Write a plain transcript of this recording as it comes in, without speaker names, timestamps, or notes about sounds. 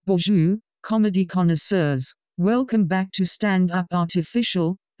Bonjour, comedy connoisseurs. Welcome back to Stand Up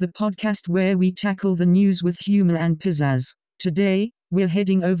Artificial, the podcast where we tackle the news with humor and pizzazz. Today, we're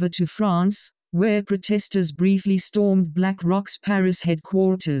heading over to France, where protesters briefly stormed BlackRock's Paris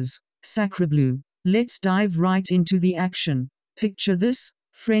headquarters. Sacre bleu. Let's dive right into the action. Picture this: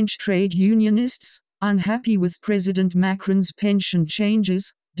 French trade unionists, unhappy with President Macron's pension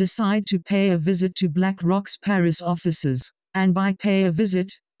changes, decide to pay a visit to BlackRock's Paris offices. And by pay a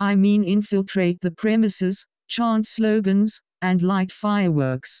visit, I mean infiltrate the premises, chant slogans, and light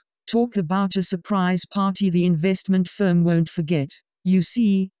fireworks. Talk about a surprise party the investment firm won't forget. You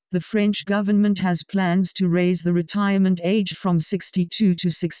see, the French government has plans to raise the retirement age from 62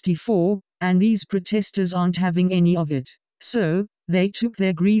 to 64, and these protesters aren't having any of it. So, they took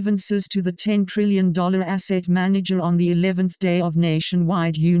their grievances to the $10 trillion asset manager on the 11th day of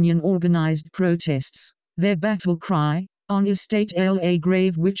nationwide union-organized protests. Their battle cry, "On Estate La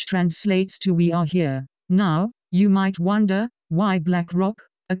Grave," which translates to "We are here." Now, you might wonder, why BlackRock?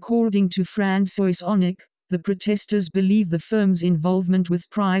 According to François Onick, the protesters believe the firm's involvement with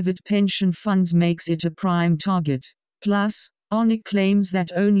private pension funds makes it a prime target. Plus, Onick claims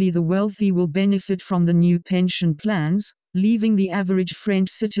that only the wealthy will benefit from the new pension plans, leaving the average French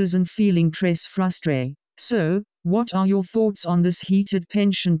citizen feeling très frustré. So, what are your thoughts on this heated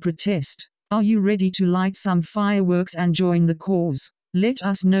pension protest? Are you ready to light some fireworks and join the cause? Let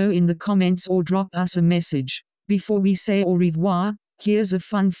us know in the comments or drop us a message. Before we say au revoir, here's a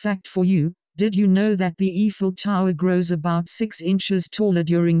fun fact for you. Did you know that the Eiffel Tower grows about 6 inches taller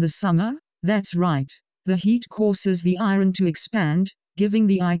during the summer? That's right. The heat causes the iron to expand, giving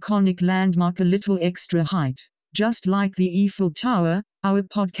the iconic landmark a little extra height. Just like the Eiffel Tower, our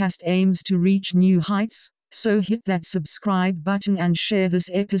podcast aims to reach new heights, so hit that subscribe button and share this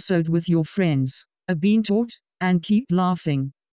episode with your friends. A bean tort, and keep laughing.